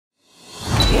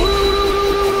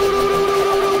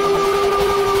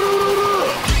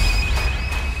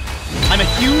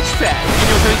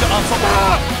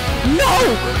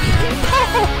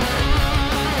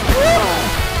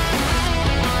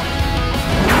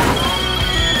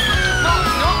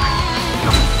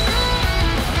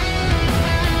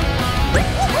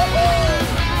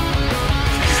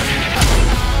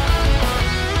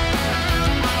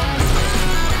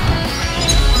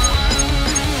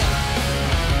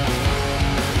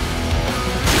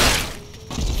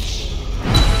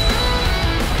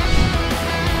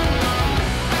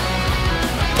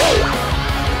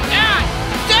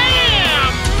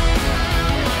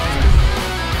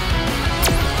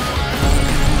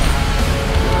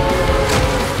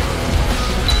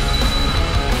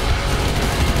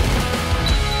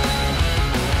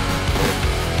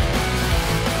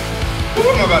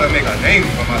I'm about to make a name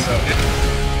for myself.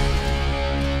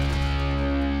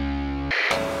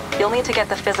 You'll need to get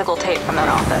the physical tape from that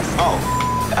office. Oh,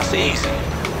 that's easy.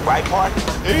 Right, part?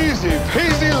 Easy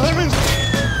peasy lemons.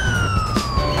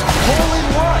 Hole in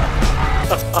one.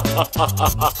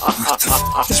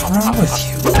 What is wrong with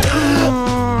you?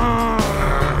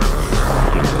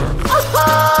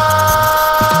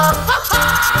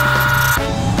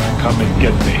 Come and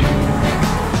get me.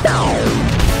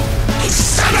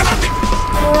 Son of a...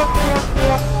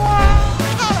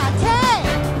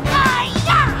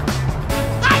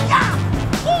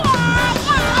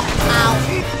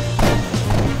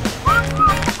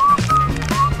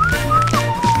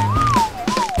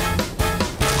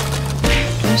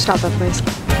 Can you stop that, please?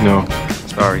 No,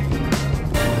 sorry.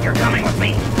 You're coming with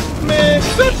me. Man,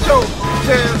 shut your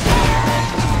damn...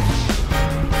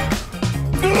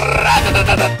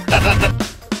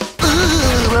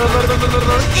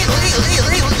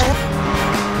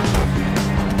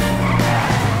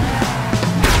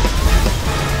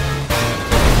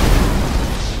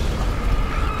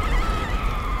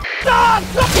 Stop!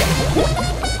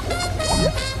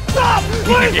 Stop!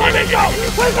 Please let me go!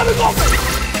 Please let me go!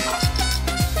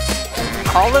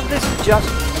 All of this just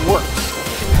works.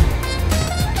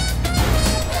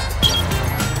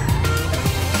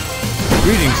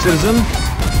 Greetings, citizen.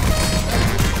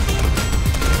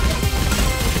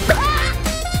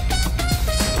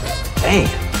 Hey,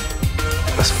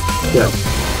 that's f***ed up.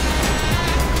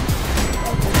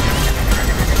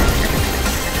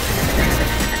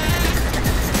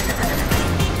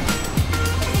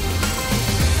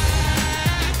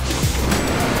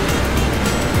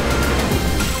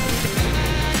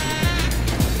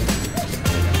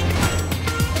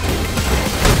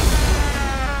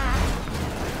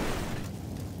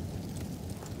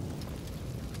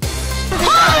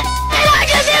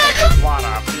 What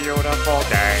a beautiful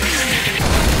day.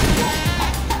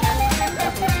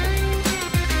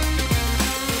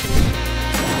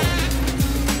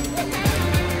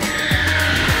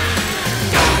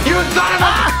 You son of a...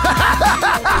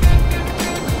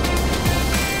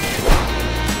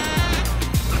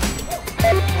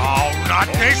 Oh, not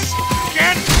this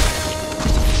again!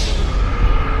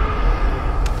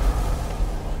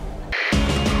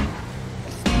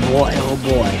 Boy, oh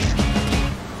boy.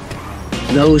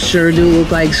 Those sure do look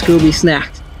like Scooby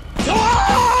snacked.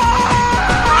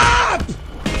 Stop!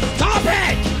 Stop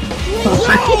it! No!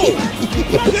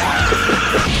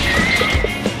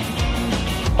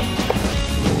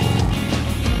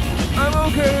 I'm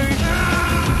okay.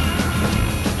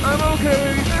 I'm okay.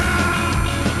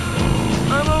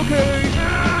 I'm okay.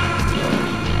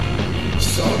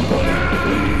 Somebody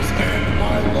please end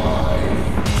my life.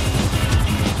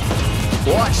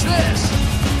 Watch this!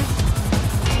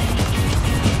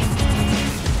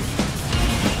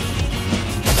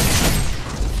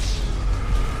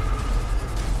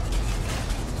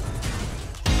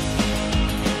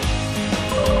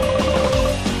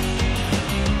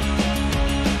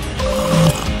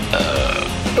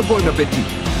 Bon appetit.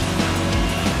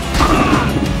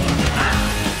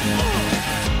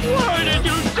 Why did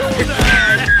you do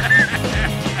that?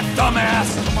 Dumbass!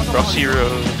 Cross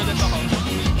Heroes.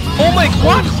 Oh my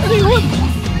god! Ayun!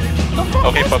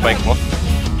 Okay, pabike mo.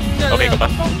 Okay ka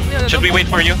ba? Should we wait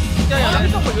for you? Yeah,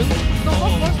 ito ko yun. No,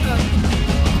 of course not.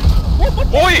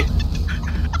 Uy!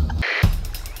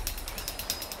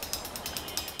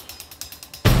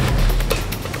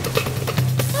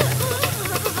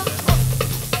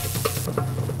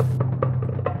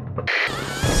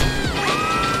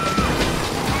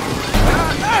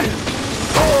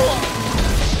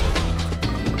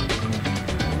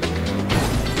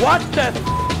 What the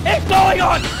is going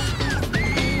on?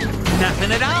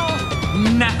 Nothing at all.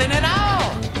 Nothing at all.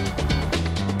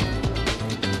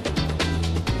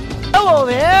 Hello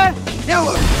there!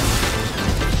 Hello.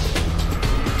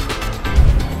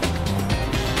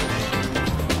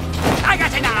 I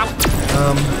got you now.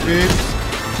 Bitch.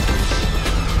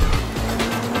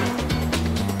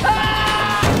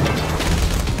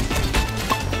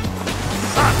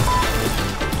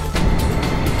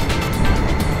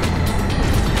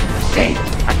 Damn,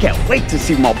 I can't wait to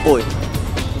see my boy.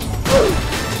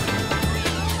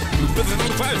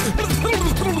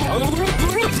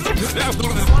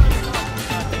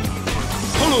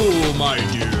 Hello, my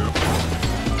dear.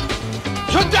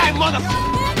 You're dying, motherfucker!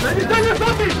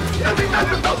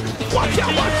 Watch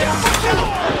out, watch out, watch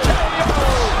out!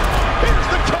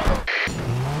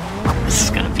 This is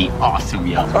gonna be awesome,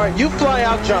 yo. Alright, you fly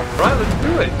out, jump. Right, let's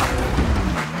do it.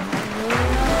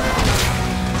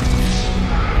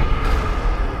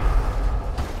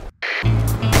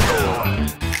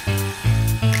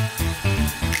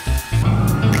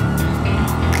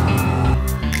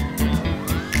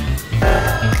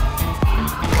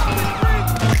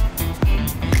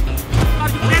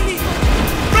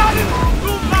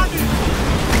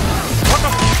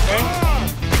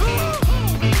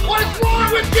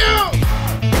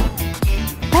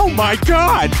 Oh my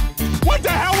god! What the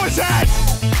hell was that?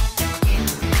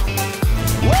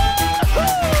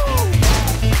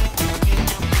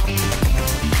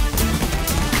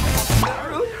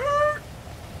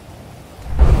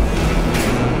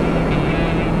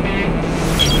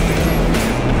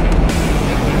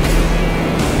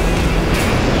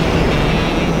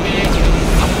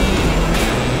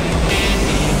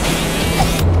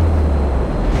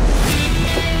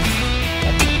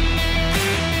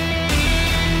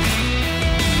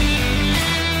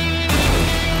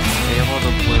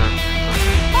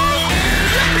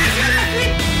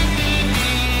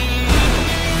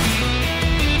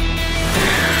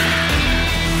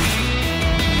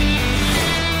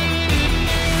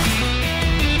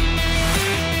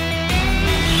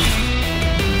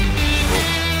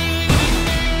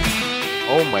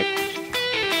 Oh my.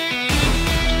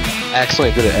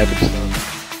 Excellent, good at Evans.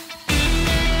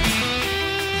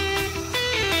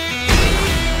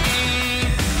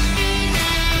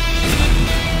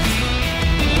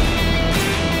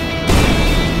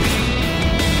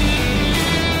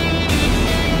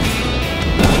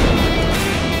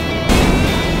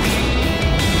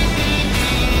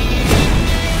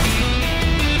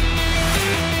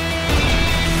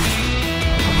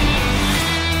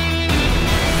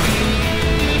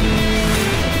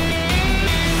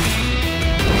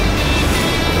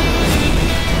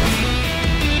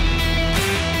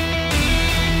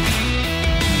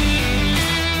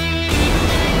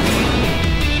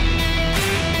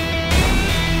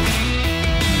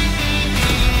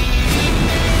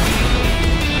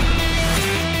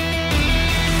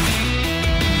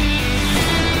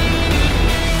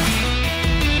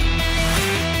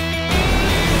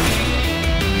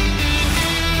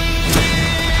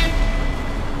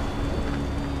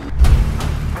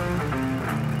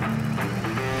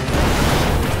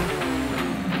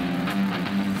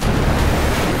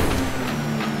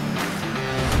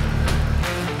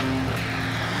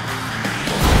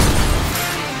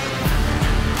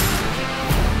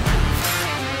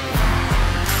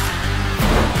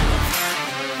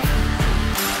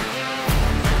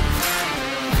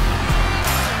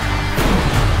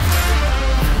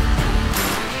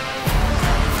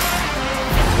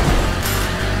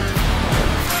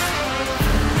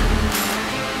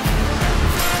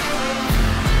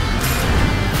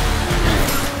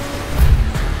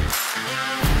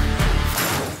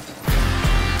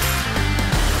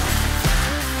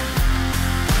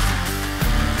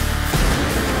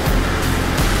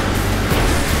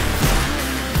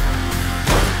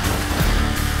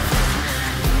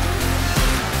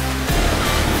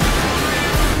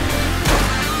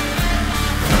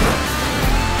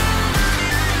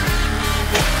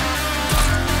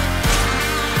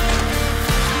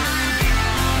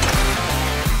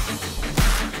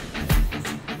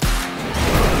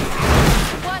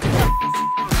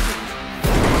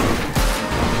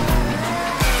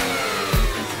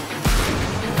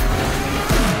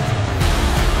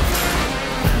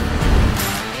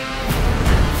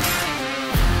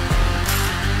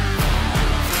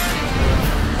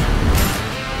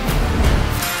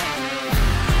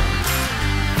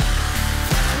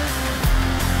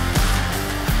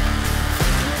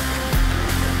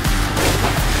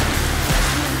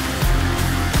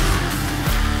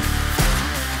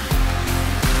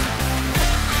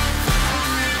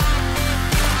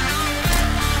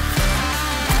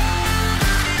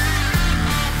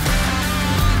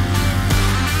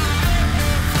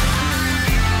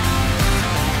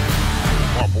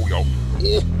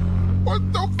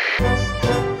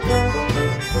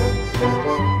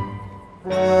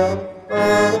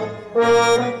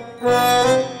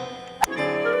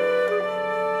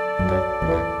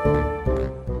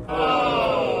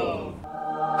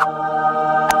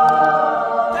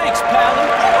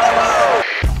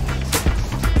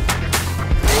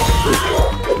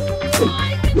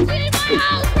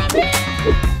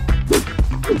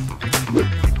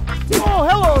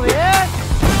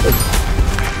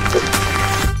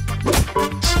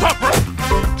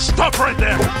 right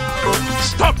there!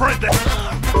 Stop right there!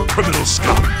 Criminal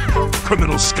scum!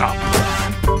 Criminal scum!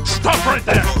 Stop right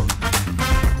there!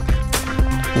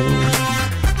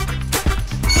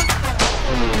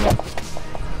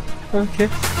 Okay.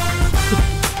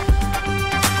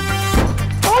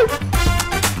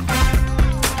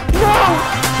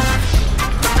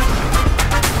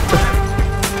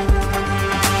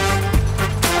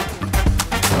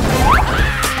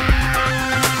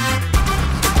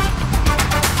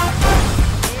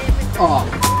 Oh,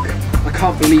 I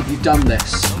can't believe you've done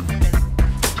this.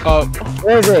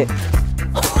 Where is it?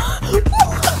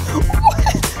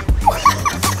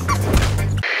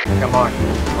 Come on,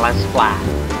 let's fly.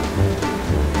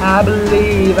 I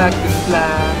believe I can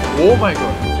fly. Oh my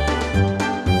god.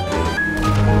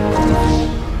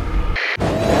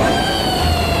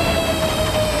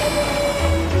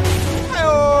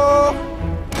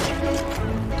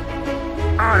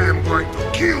 I am going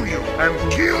to kill you,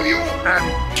 and kill you,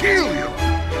 and kill you!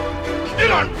 You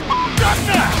don't got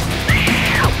that!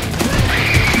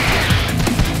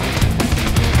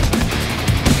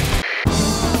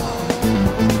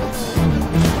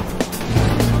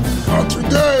 Not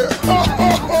today! Ha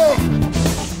ha ha!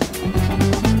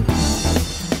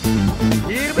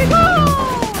 Here we go!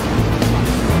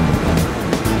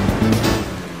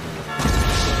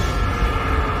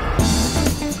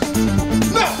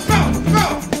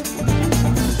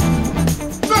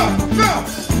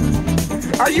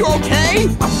 Are you okay?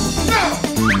 No!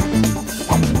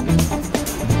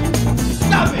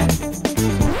 Stop it!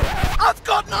 I've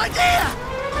got an idea!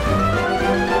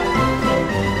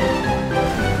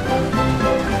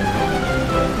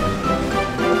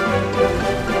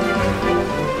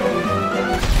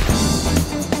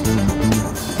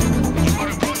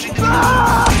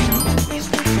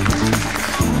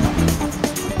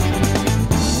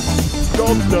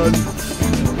 Job's done.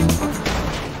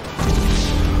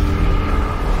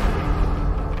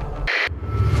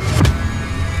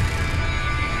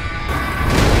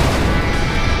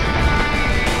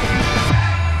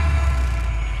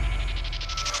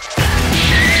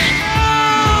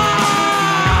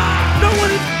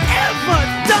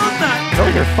 Know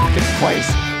your fucking place,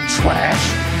 trash!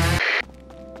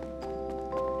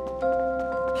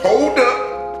 Hold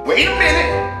up! Wait a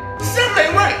minute! Something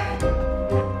ain't right!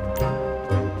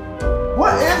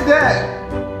 What is that?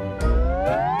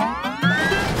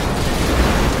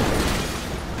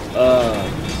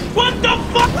 What the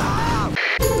fuck?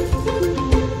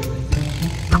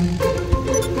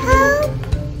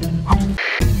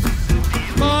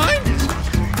 Mine?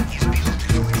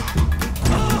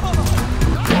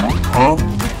 Huh?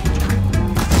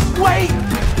 Wait!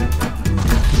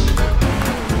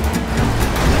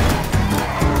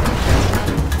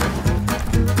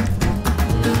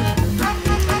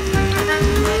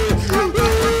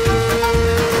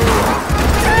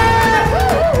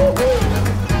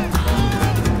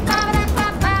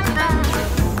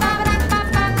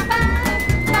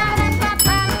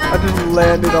 I just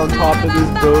landed on top of this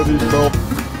building, bro.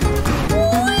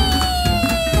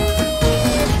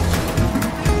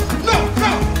 No!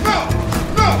 No! No!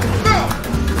 No! No!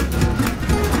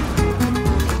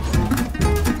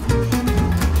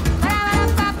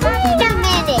 Wait a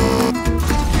minute.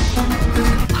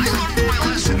 I learned my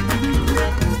lesson.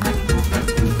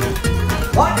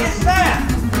 What is that?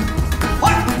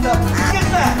 What the f is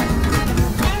that?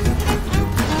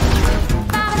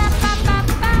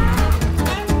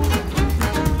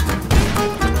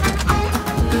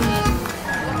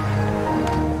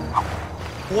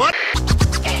 What?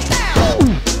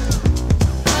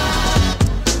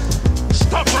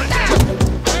 Stop right there!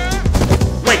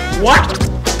 Wait, what?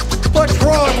 What's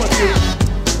wrong with you?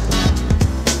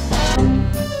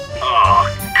 Oh,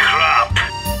 crap!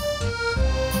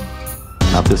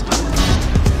 Not this time.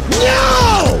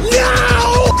 No! No!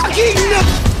 Fucking no!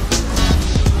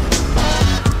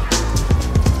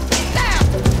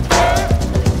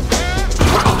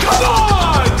 Come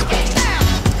on!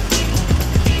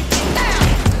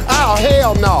 Oh,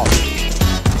 hell no!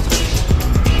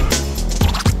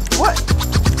 What?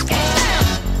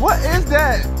 What is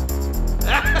that?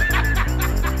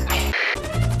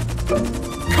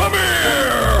 Come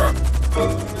here!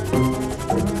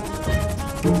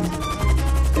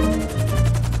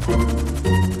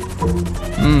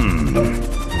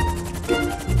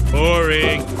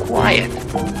 Boring. Quiet.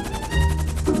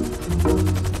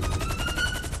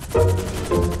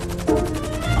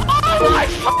 Oh my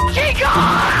fucking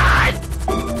god!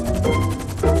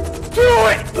 Do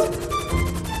it!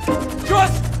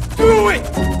 Just do it!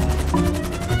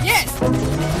 Yes!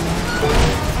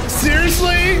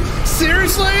 Seriously?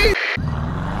 Seriously?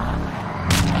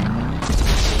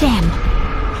 Damn.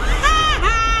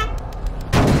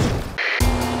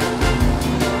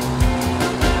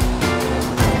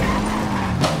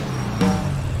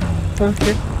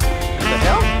 Okay. What the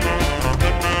hell?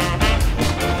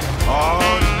 Oh,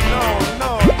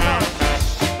 no.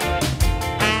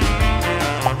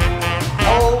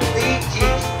 Holy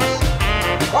Jesus.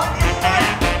 What is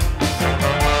that?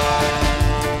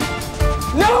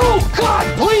 No! God,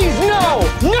 please, no!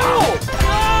 No!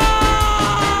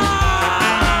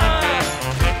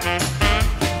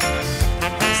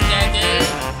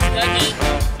 Steady.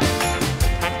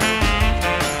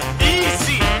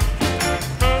 Easy!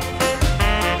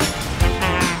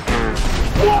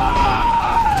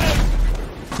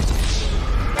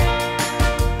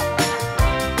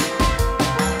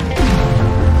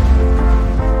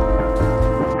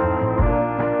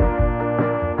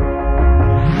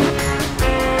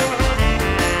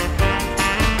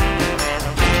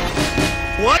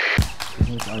 What?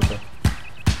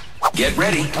 Get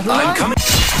ready. I'm coming.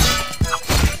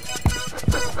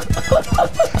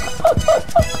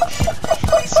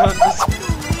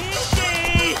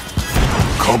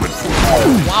 Coming for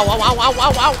you.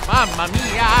 Wow. Mamma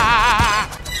mia.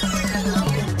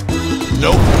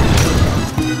 Nope.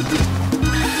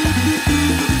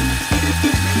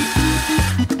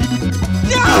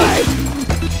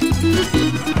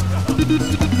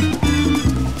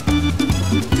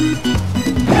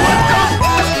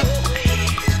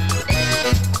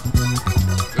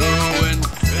 To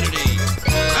infinity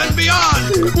and beyond!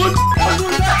 What?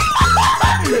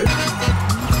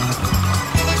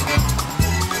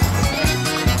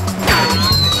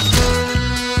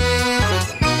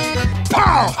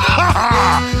 Pow! Ha ha!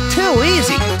 Too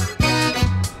easy.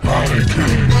 I came to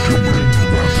bring you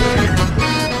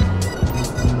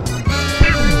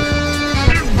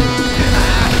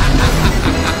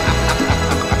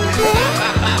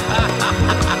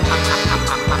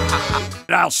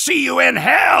I'll see you in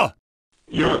hell!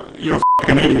 You're a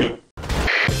fucking idiot.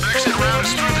 Exit route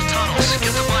is through the tunnels.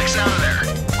 Get the bikes out of there.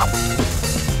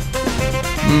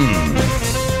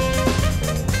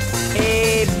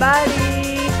 Hey,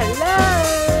 buddy. Hello.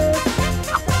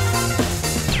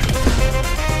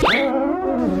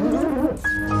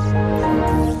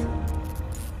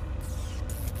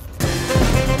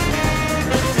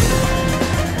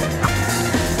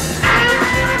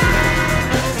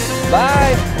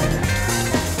 Bye.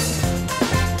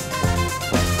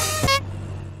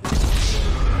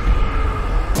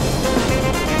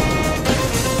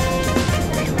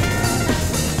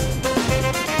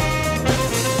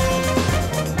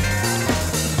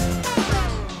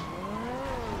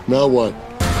 Now what?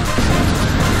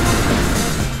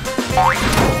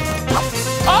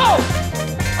 Oh!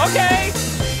 Okay!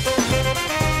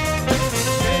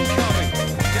 Incoming!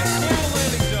 Get clear the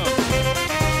landing zone!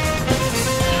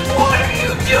 What are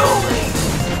you doing?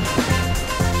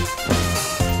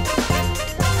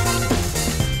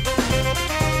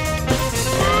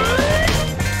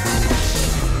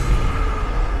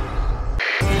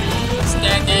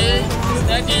 Steady.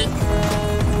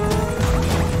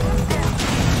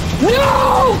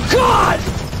 No! God!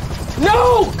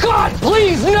 No! God,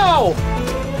 please, no!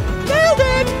 Nailed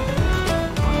it.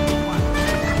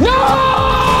 No!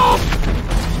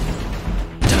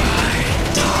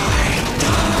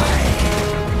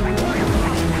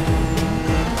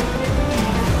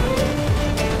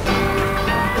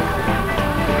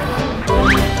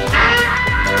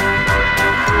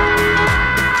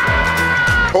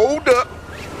 Hold up.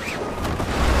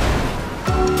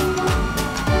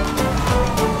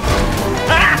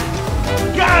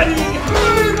 Got him!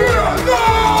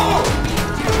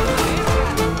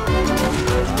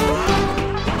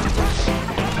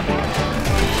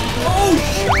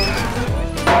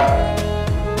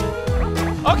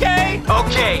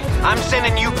 Okay, I'm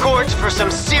sending you courts for some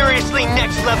seriously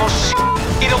next level shit.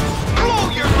 It'll blow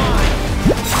your mind.